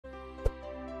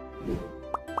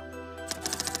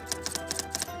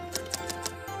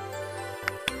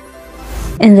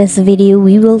In this video,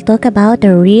 we will talk about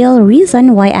the real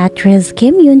reason why actress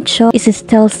Kim Hyun-Joo is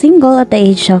still single at the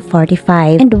age of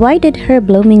 45 and why did her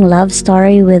blooming love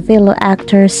story with fellow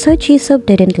actor Soo Ji-sub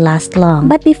didn't last long.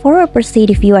 But before we proceed,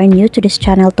 if you are new to this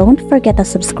channel, don't forget to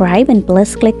subscribe and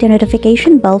please click the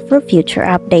notification bell for future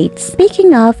updates.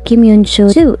 Speaking of Kim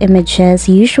Hyun-Joo, two images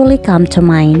usually come to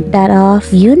mind, that of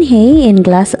Yoon-hae in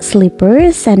glass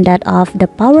slippers and that of the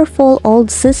powerful old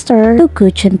sister to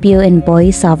Koo Chun-pyo in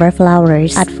Boys Over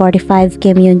Flowers. At 45,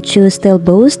 Kim Hyun-Joo still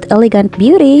boasts elegant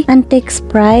beauty and takes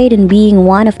pride in being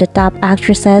one of the top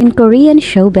actresses in Korean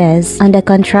showbiz. On the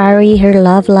contrary, her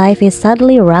love life is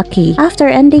sadly rocky. After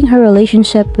ending her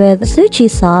relationship with Soo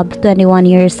Ji-sub 21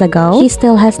 years ago, she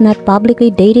still has not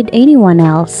publicly dated anyone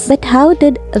else. But how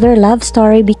did their love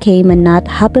story become a not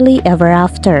happily ever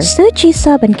after? Soo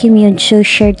Ji-sub and Kim Hyun-Joo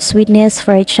shared sweetness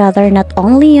for each other not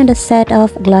only on the set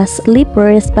of Glass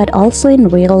Slippers but also in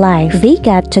real life. They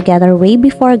got together way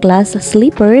before Glass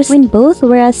Slippers when both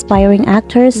were aspiring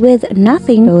actors with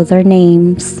nothing to their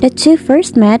names. The two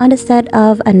first met on the set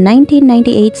of a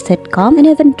 1998 sitcom and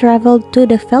even traveled to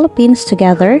the Philippines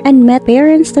together and met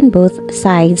parents on both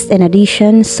sides. In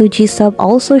addition, Soo Ji-sub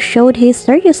also showed his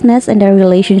seriousness in their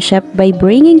relationship by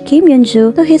bringing Kim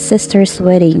Hyun-Joo to his sister's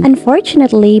wedding.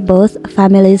 Unfortunately, both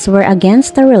families were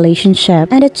against the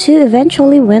relationship and the two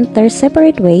eventually went their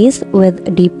separate ways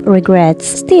with deep regrets.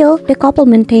 Still, the couple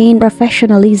maintained professionalism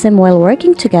while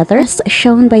working together, as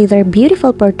shown by their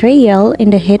beautiful portrayal in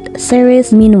the hit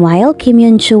series. Meanwhile, Kim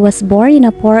Hyun-Joo was born in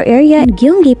a poor area in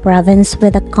Gyeonggi province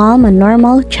with a calm and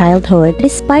normal childhood.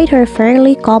 Despite her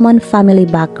fairly common family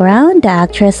background, the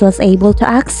actress was able to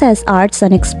access arts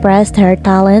and expressed her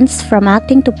talents from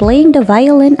acting to playing the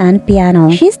violin and piano.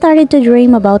 She started to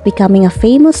dream about becoming a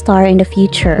famous star in the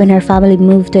future. When her family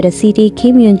moved to the city,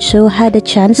 Kim Hyun-Joo had the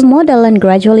chance to model and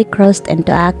gradually crossed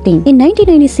into acting. In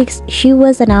 1996, she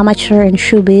was an amateur in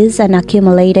showbiz and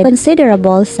accumulated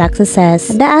considerable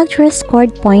successes. The actress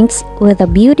scored points with a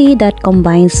beauty that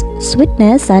combines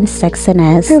sweetness and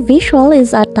sexiness. Her visual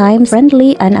is at times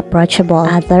friendly and approachable,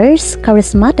 others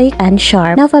charismatic and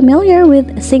sharp. Now familiar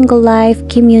with single life,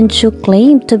 Kim Hyun-Joo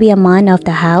claimed to be a man of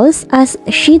the house as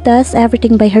she does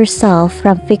everything by herself,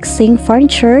 from fixing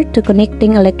furniture to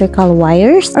connecting electrical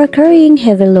wires or carrying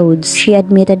heavy loads. She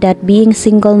admitted that being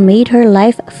single made her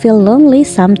life feel lonely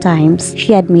sometimes.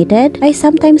 She admitted, "I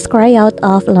sometimes cry out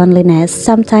of loneliness.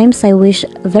 Sometimes I wish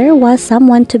there was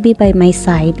someone to be by my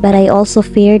side, but I also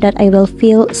fear that I will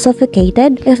feel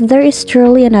suffocated if there is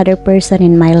truly another person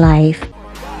in my life."